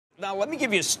Now, let me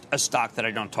give you a stock that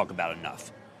I don't talk about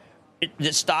enough.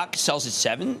 The stock sells at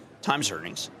 7 times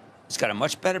earnings. It's got a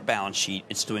much better balance sheet.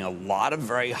 It's doing a lot of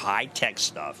very high-tech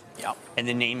stuff. Yep. And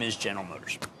the name is General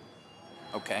Motors.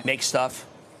 Okay. Make stuff,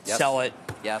 Yes. sell it.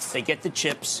 Yes. They get the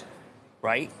chips,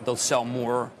 right? They'll sell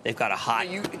more. They've got a hot...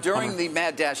 During the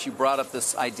Mad Dash, you brought up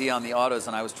this idea on the autos,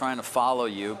 and I was trying to follow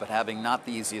you, but having not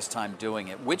the easiest time doing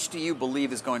it. Which do you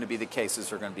believe is going to be the case? Is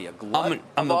there going to be a glut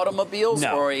of automobiles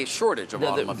or a shortage of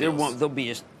automobiles? There will be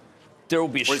a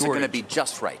shortage. Or is it going to be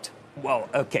just right? Well,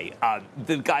 okay.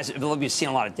 The guys, they'll be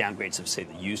seeing a lot of downgrades of, say,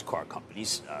 the used car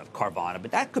companies, Carvana,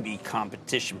 but that could be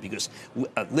competition because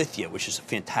Lithia, which is a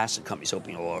fantastic company, is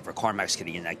opening all over. CarMax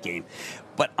getting in that game.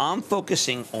 But I'm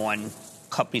focusing on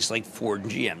companies like Ford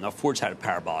and GM. Now, Ford's had a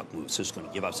parabolic move, so it's going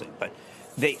to give up something. But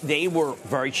they were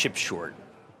very chip short,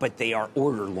 but they are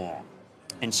order long.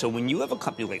 And so when you have a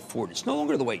company like Ford, it's no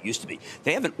longer the way it used to be.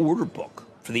 They have an order book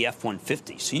for the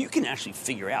F-150, so you can actually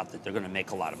figure out that they're going to make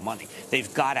a lot of money.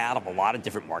 They've got out of a lot of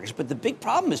different markets, but the big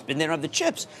problem has been they don't have the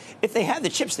chips. If they had the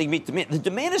chips, they meet demand. The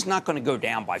demand is not going to go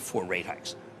down by 4 rate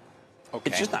hikes.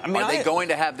 Okay. It's just not. I mean, are they going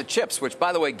to have the chips? Which,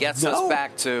 by the way, gets us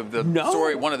back to the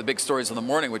story, one of the big stories of the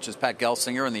morning, which is Pat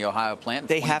Gelsinger in the Ohio plant.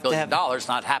 They have $20 billion. to have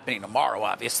Not happening tomorrow,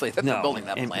 obviously, that they're building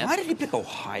that and plant. Why did he pick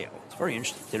Ohio? It's very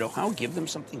interesting. Did Ohio give them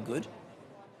something good?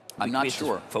 I'm not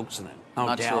sure. Focus on that.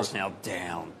 Not Dow's sure. now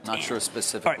down. Not sure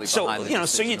specifically. All right, so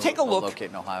so you take a look.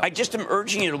 In Ohio. I just am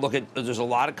urging you to look at. There's a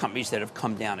lot of companies that have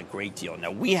come down a great deal.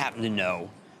 Now we happen to know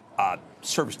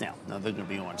ServiceNow. Now they're going to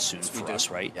be on soon for us,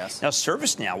 right? Yes. Now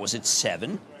ServiceNow was at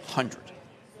 700.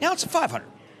 Now it's at 500.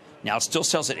 Now it still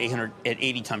sells at 800 at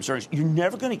 80 times earnings. You're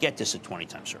never going to get this at 20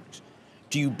 times earnings.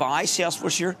 Do you buy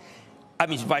Salesforce here? I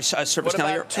mean, by ServiceNow, what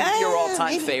about two of your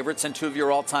all-time favorites and two of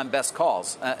your all-time best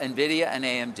calls, Nvidia and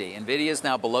AMD? Nvidia is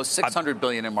now below $600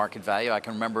 billion in market value. I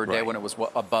can remember a day when it was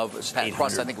above,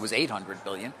 across, I think it was $800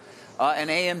 billion. And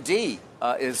AMD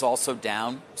is also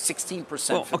down 16%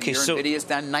 for the year. Nvidia is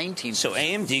down 19%. So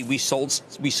AMD, we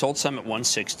sold some at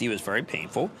 160. It was very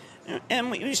painful,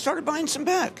 and we started buying some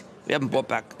back. We haven't bought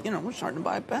back. We're starting to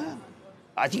buy it back.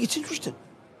 I think it's interesting.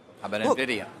 How about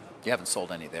Nvidia? You haven't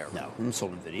sold any there. No, I haven't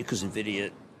sold NVIDIA because NVIDIA,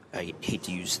 I hate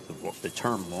to use the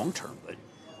term long-term, but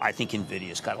I think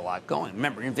NVIDIA's got a lot going.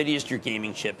 Remember, NVIDIA's your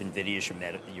gaming chip. NVIDIA's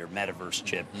your metaverse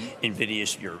chip.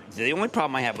 NVIDIA's the only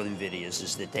problem I have with NVIDIA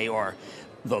is that they are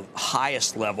the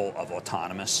highest level of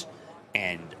autonomous,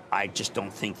 and I just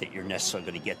don't think that you're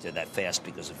necessarily going to get there that fast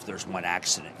because if there's one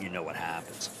accident, you know what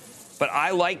happens. But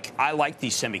I like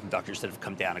these semiconductors that have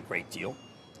come down a great deal,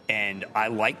 and I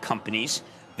like companies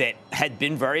that had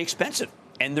been very expensive,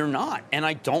 and they're not. And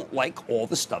I don't like all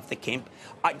the stuff that came.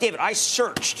 David, I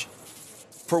searched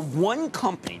for one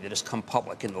company that has come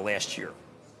public in the last year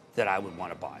that I would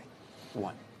want to buy.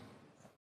 One.